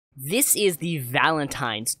This is the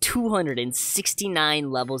Valentines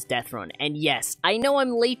 269 levels Deathrun, and yes, I know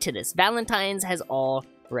I'm late to this. Valentines has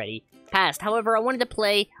already passed. However, I wanted to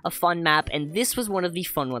play a fun map, and this was one of the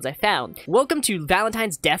fun ones I found. Welcome to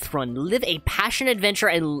Valentine's Deathrun. Live a passionate adventure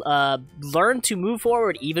and learn to move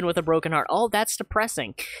forward even with a broken heart. Oh, that's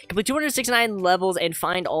depressing. Complete 269 levels and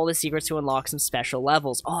find all the secrets to unlock some special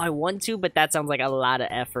levels. Oh, I want to, but that sounds like a lot of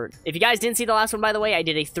effort. If you guys didn't see the last one, by the way, I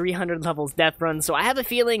did a 300 levels Deathrun, so I have a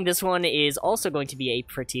feeling this one is also going to be a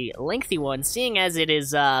pretty lengthy one, seeing as it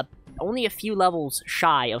is only a few levels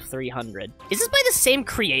shy of 300. Is this by the same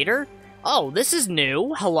creator? Oh, this is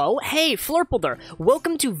new. Hello? Hey, Flurpledur.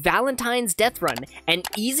 Welcome to Valentine's Deathrun, an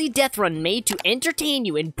easy deathrun made to entertain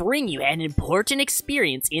you and bring you an important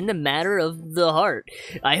experience in the matter of the heart.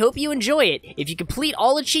 I hope you enjoy it. If you complete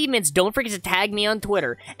all achievements, don't forget to tag me on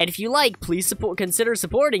Twitter. And if you like, please consider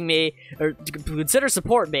supporting me, or consider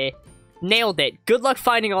support me. Nailed it. Good luck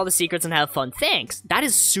finding all the secrets and have fun. Thanks. That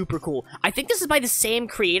is super cool. I think this is by the same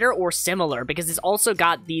creator or similar, because it's also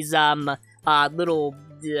got these, little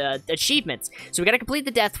achievements. So we gotta complete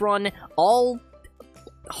the death run, all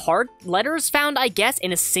heart letters found, I guess,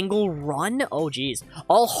 in a single run. Oh geez,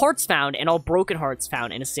 all hearts found and all broken hearts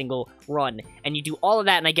found in a single run, and you do all of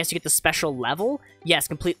that, and I guess you get the special level. Yes,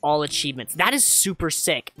 complete all achievements. That is super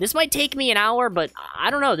sick. This might take me an hour, but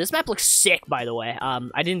I don't know. This map looks sick, by the way.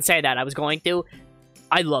 I didn't say that. I was going to.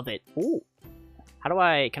 I love it. Ooh, how do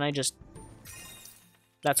I? Can I just?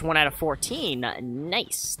 That's 1 out of 14.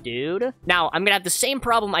 Nice, dude. Now, I'm gonna have the same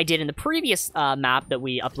problem I did in the previous map that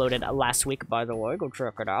we uploaded last week, by the way. Go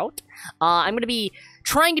check it out. I'm gonna be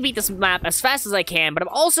trying to beat this map as fast as I can, but I'm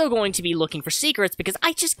also going to be looking for secrets because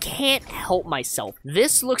I just can't help myself.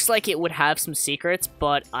 This looks like it would have some secrets,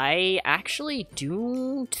 but I actually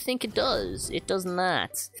don't think it does. It does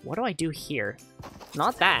not. What do I do here?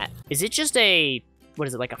 Not that. Is it just a, what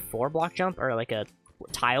is it, like a 4-block jump or like a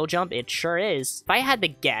tile jump? It sure is. If I had to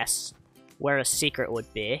guess where a secret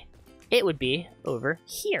would be, it would be over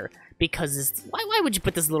here. Because this, why would you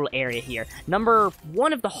put this little area here? Number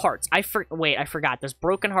 1 of the hearts. Wait, I forgot. There's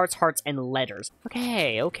broken hearts, hearts, and letters.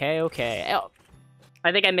 Okay. Oh,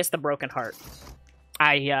 I think I missed the broken heart.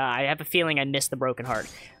 I have a feeling I missed the broken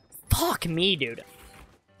heart. Fuck me, dude.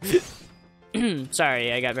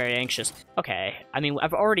 Sorry, I got very anxious. Okay, I mean,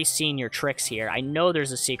 I've already seen your tricks here. I know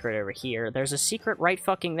there's a secret over here. There's a secret right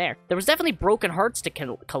fucking there. There was definitely broken hearts to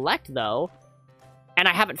collect, though. And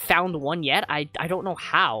I haven't found one yet. I don't know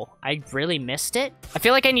how. I really missed it. I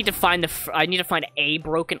feel like I need to find a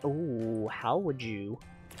broken... Ooh, how would you...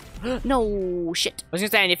 No, shit. I was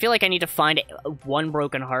gonna say, I feel like I need to find one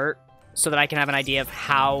broken heart so that I can have an idea of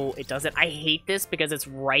how it does it. I hate this because it's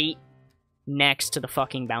right next to the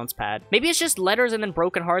fucking bounce pad. Maybe it's just letters and then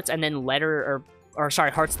broken hearts and then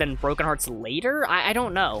hearts then broken hearts later? I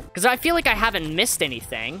don't know. Because I feel like I haven't missed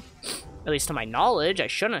anything. At least to my knowledge, I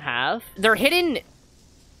shouldn't have. They're hidden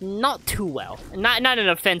not too well. Not in an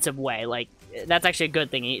offensive way. Like, that's actually a good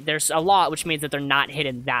thing. There's a lot, which means that they're not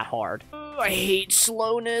hidden that hard. Oh, I hate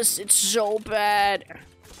slowness. It's so bad.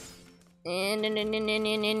 Super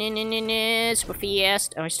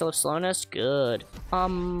fast. Oh, I still have slowness? Good.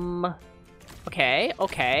 Okay.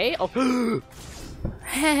 Oh.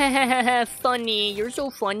 Funny. You're so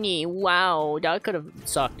funny. Wow. That could have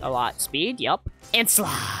sucked a lot. Speed. Yup. And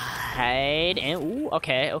slide. And, ooh.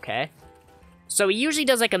 Okay. So he usually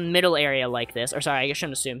does, like, a middle area like this. Or, sorry, I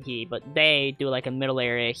shouldn't assume he, but they do, like, a middle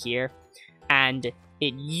area here. And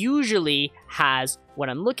it usually has what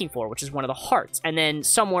I'm looking for, which is one of the hearts. And then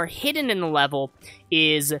somewhere hidden in the level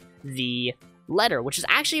is the letter, which is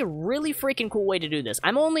actually a really freaking cool way to do this.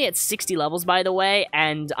 I'm only at 60 levels, by the way,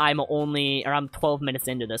 and I'm 12 minutes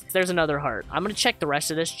into this. There's another heart. I'm gonna check the rest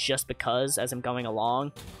of this just because as I'm going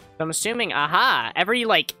along. But I'm assuming, aha, every,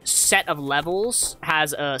 like, set of levels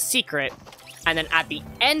has a secret, and then at the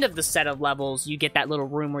end of the set of levels, you get that little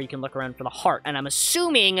room where you can look around for the heart, and I'm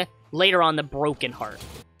assuming later on the broken heart.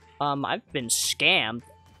 I've been scammed.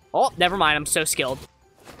 Oh, never mind, I'm so skilled.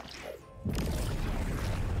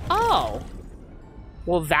 Oh.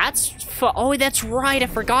 Well, oh, that's right, I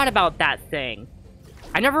forgot about that thing.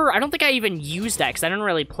 I don't think I even used that, because I didn't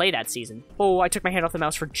really play that season. Oh, I took my hand off the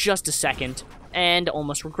mouse for just a second, and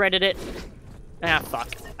almost regretted it. Ah,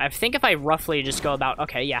 fuck. I think if I roughly just go about,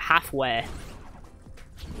 okay, yeah, halfway.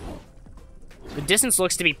 The distance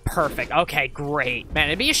looks to be perfect. Okay, great. Man,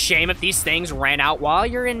 it'd be a shame if these things ran out while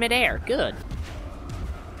you're in midair. Good.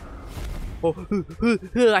 Oh,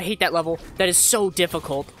 I hate that level. That is so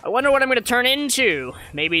difficult. I wonder what I'm gonna turn into.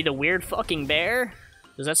 Maybe the weird fucking bear?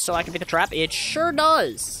 Does that still activate the trap? It sure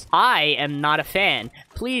does. I am not a fan.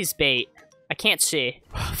 Please, bait. I can't see.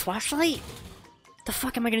 Flashlight? The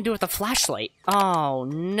fuck am I gonna do with the flashlight? Oh,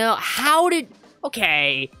 no. How did...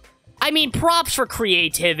 Okay. I mean, props for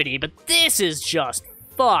creativity, but this is just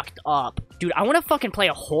fucked up. Dude, I want to fucking play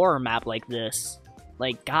a horror map like this.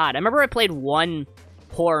 Like, God. I remember I played one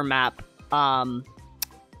horror map, what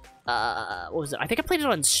was it? I think I played it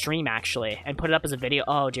on stream, actually, and put it up as a video.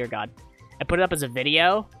 Oh, dear God. I put it up as a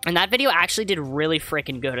video, and that video actually did really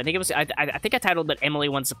freaking good. I think it was, I think I titled it Emily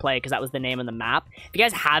Wants to Play, because that was the name of the map. If you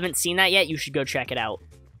guys haven't seen that yet, you should go check it out.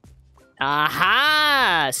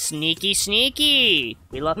 Aha! Sneaky, sneaky!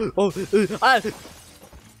 We love,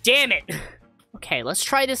 damn it! Okay, let's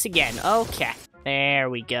try this again. Okay. There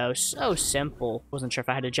we go. So simple. Wasn't sure if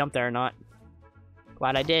I had to jump there or not.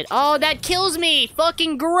 Glad I did. Oh, that kills me!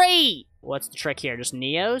 Fucking great! What's the trick here? Just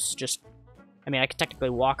Neos? Just... I mean, I could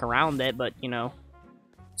technically walk around it, but, you know,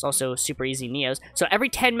 it's also super easy Neos. So every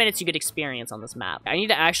 10 minutes you get experience on this map. I need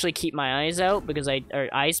to actually keep my eyes out because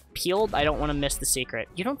eyes peeled. I don't want to miss the secret.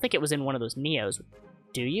 You don't think it was in one of those Neos,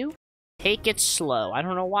 do you? Take it slow. I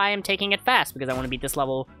don't know why I'm taking it fast because I want to beat this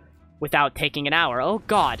level without taking an hour. Oh,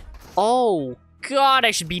 God. Oh, God,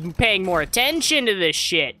 I should be paying more attention to this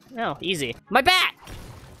shit. Oh, easy. My bat!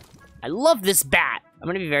 I love this bat. I'm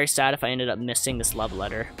gonna be very sad if I ended up missing this love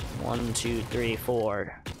letter. 1, 2, 3,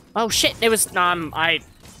 4. Oh shit, it was, I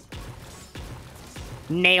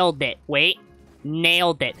nailed it. Wait,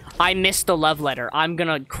 nailed it. I missed the love letter. I'm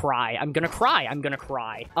gonna cry. I'm gonna cry. I'm gonna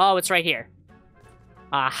cry. Oh, it's right here.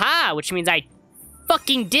 Aha, which means I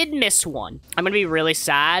fucking did miss one. I'm gonna be really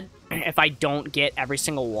sad if I don't get every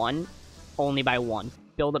single one, only by one.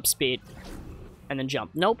 Build up speed, and then jump.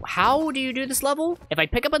 Nope, how do you do this level? If I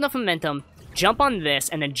pick up enough momentum, jump on this,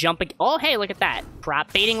 and then jump again. Oh, hey, look at that.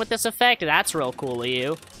 Prop baiting with this effect? That's real cool of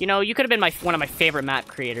you. You know, you could have been one of my favorite map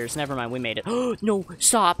creators. Never mind, we made it. Oh, no,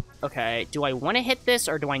 stop. Okay, do I want to hit this,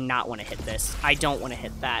 or do I not want to hit this? I don't want to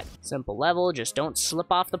hit that. Simple level, just don't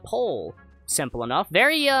slip off the pole. Simple enough.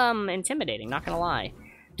 Very, intimidating, not gonna lie.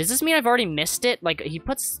 Does this mean I've already missed it? Like,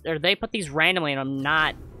 they put these randomly, and I'm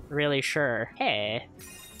not really sure. Hey,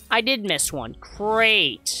 I did miss one.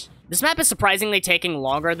 Great. This map is surprisingly taking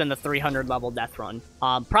longer than the 300 level Deathrun.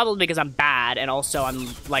 Probably because I'm bad, and also I'm,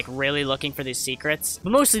 like, really looking for these secrets.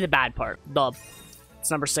 But mostly the bad part.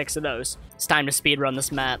 It's number 6 of those. It's time to speedrun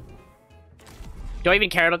this map. Do I even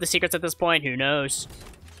care about the secrets at this point? Who knows?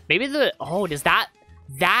 Maybe oh, does that...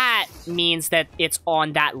 That means that it's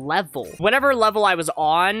on that level. Whatever level I was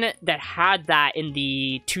on that had that in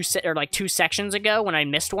the 2 sections ago when I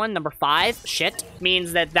missed one, number 5, shit,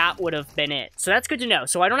 means that that would have been it. So that's good to know.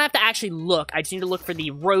 So I don't have to actually look. I just need to look for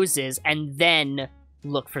the roses and then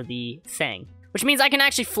look for the thing. Which means I can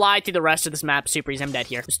actually fly through the rest of this map super easy. I'm dead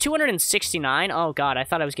here. It's 269. Oh, God, I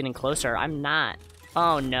thought I was getting closer. I'm not.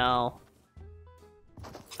 Oh, no.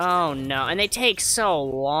 Oh, no. And they take so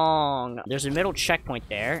long. There's a middle checkpoint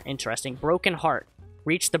there. Interesting. Broken Heart.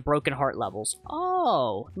 Reach the Broken Heart levels.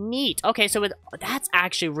 Oh, neat. Okay, so that's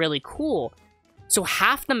actually really cool. So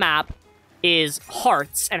half the map is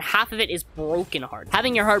hearts, and half of it is broken heart.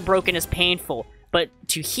 Having your heart broken is painful, but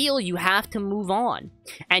to heal, you have to move on.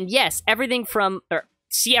 And yes,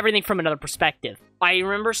 see everything from another perspective. I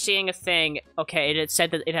remember seeing a thing, okay, it said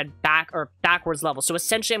that it had backwards levels. So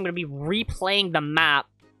essentially, I'm going to be replaying the map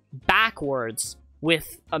backwards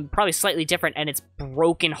with probably slightly different, and it's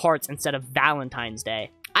broken hearts instead of Valentine's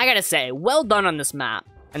Day. I gotta say, well done on this map.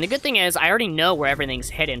 And the good thing is, I already know where everything's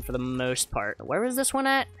hidden for the most part. Where is this one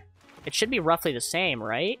at? It should be roughly the same,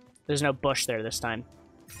 right? There's no bush there this time.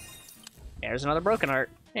 There's another broken heart.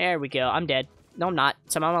 There we go. I'm dead. No, I'm not.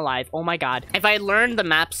 Somehow I'm alive. Oh my God. If I had learned the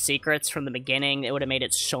map's secrets from the beginning, it would have made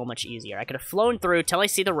it so much easier. I could have flown through till I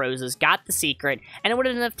see the roses, got the secret, and it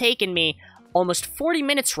wouldn't have taken me almost 40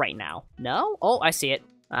 minutes right now. No? Oh, I see it.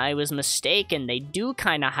 I was mistaken. They do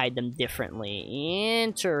kind of hide them differently.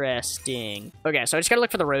 Interesting. Okay, so I just gotta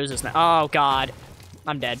look for the roses now. Oh, God.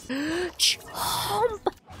 I'm dead. Chomp!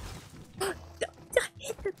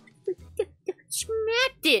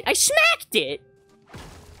 Smacked it! I smacked it!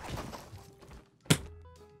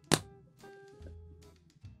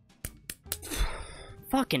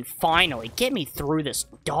 Fucking finally, get me through this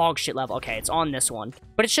dog shit level. Okay, it's on this one.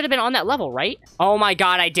 But it should have been on that level, right? Oh my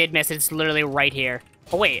God, I did miss it. It's literally right here.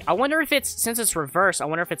 Oh wait, I wonder if since it's reversed, I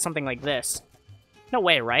wonder if it's something like this. No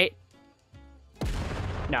way, right?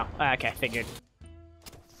 No, okay, figured.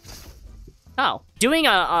 Oh, doing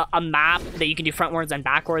a map that you can do frontwards and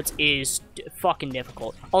backwards is fucking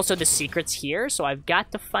difficult. Also, the secret's here, so I've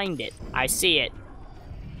got to find it. I see it.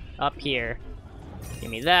 Up here.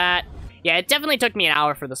 Give me that. Yeah, it definitely took me an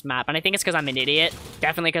hour for this map, and I think it's because I'm an idiot.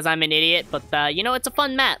 Definitely because I'm an idiot, but, you know, it's a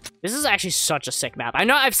fun map. This is actually such a sick map. I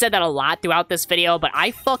know I've said that a lot throughout this video, but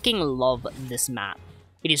I fucking love this map.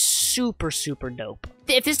 It is super, super dope.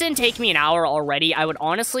 If this didn't take me an hour already, I would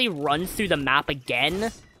honestly run through the map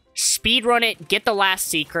again, speedrun it, get the last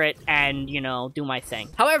secret, and, you know, do my thing.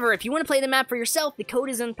 However, if you want to play the map for yourself, the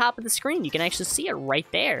code is on top of the screen. You can actually see it right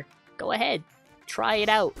there. Go ahead. Try it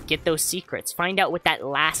out. Get those secrets. Find out what that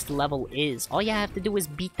last level is. All you have to do is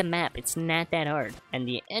beat the map. It's not that hard. And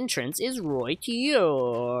the entrance is right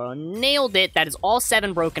here. Nailed it. That is all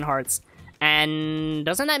 7 broken hearts. And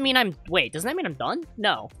doesn't that mean I'm... Wait, doesn't that mean I'm done?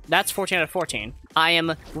 No. That's 14 out of 14. I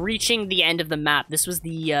am reaching the end of the map. This was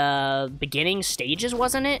the beginning stages,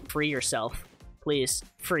 wasn't it? Free yourself. Please,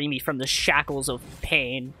 free me from the shackles of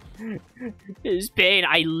pain. This pain.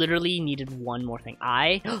 I literally needed one more thing.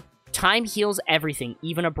 Time heals everything,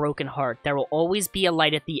 even a broken heart. There will always be a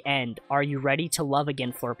light at the end. Are you ready to love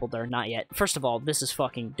again, Flurpledur? Not yet. First of all, this is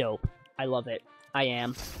fucking dope. I love it. I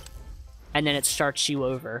am. And then it starts you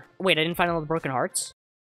over. Wait, I didn't find all the broken hearts?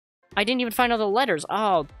 I didn't even find all the letters.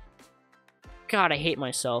 Oh. God, I hate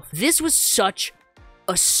myself. This was such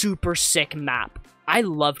a super sick map. I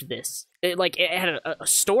loved this. It had a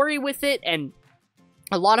story with it, and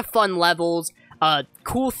a lot of fun levels,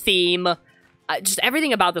 cool theme. Just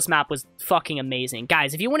everything about this map was fucking amazing.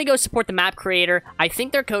 Guys, if you want to go support the map creator, I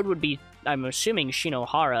think their code would be, I'm assuming,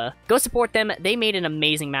 Shinohara. Go support them. They made an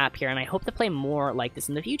amazing map here, and I hope to play more like this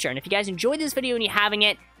in the future. And if you guys enjoyed this video and you're having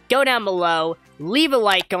it, go down below, leave a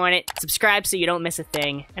like on it, subscribe so you don't miss a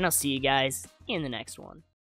thing, and I'll see you guys in the next one.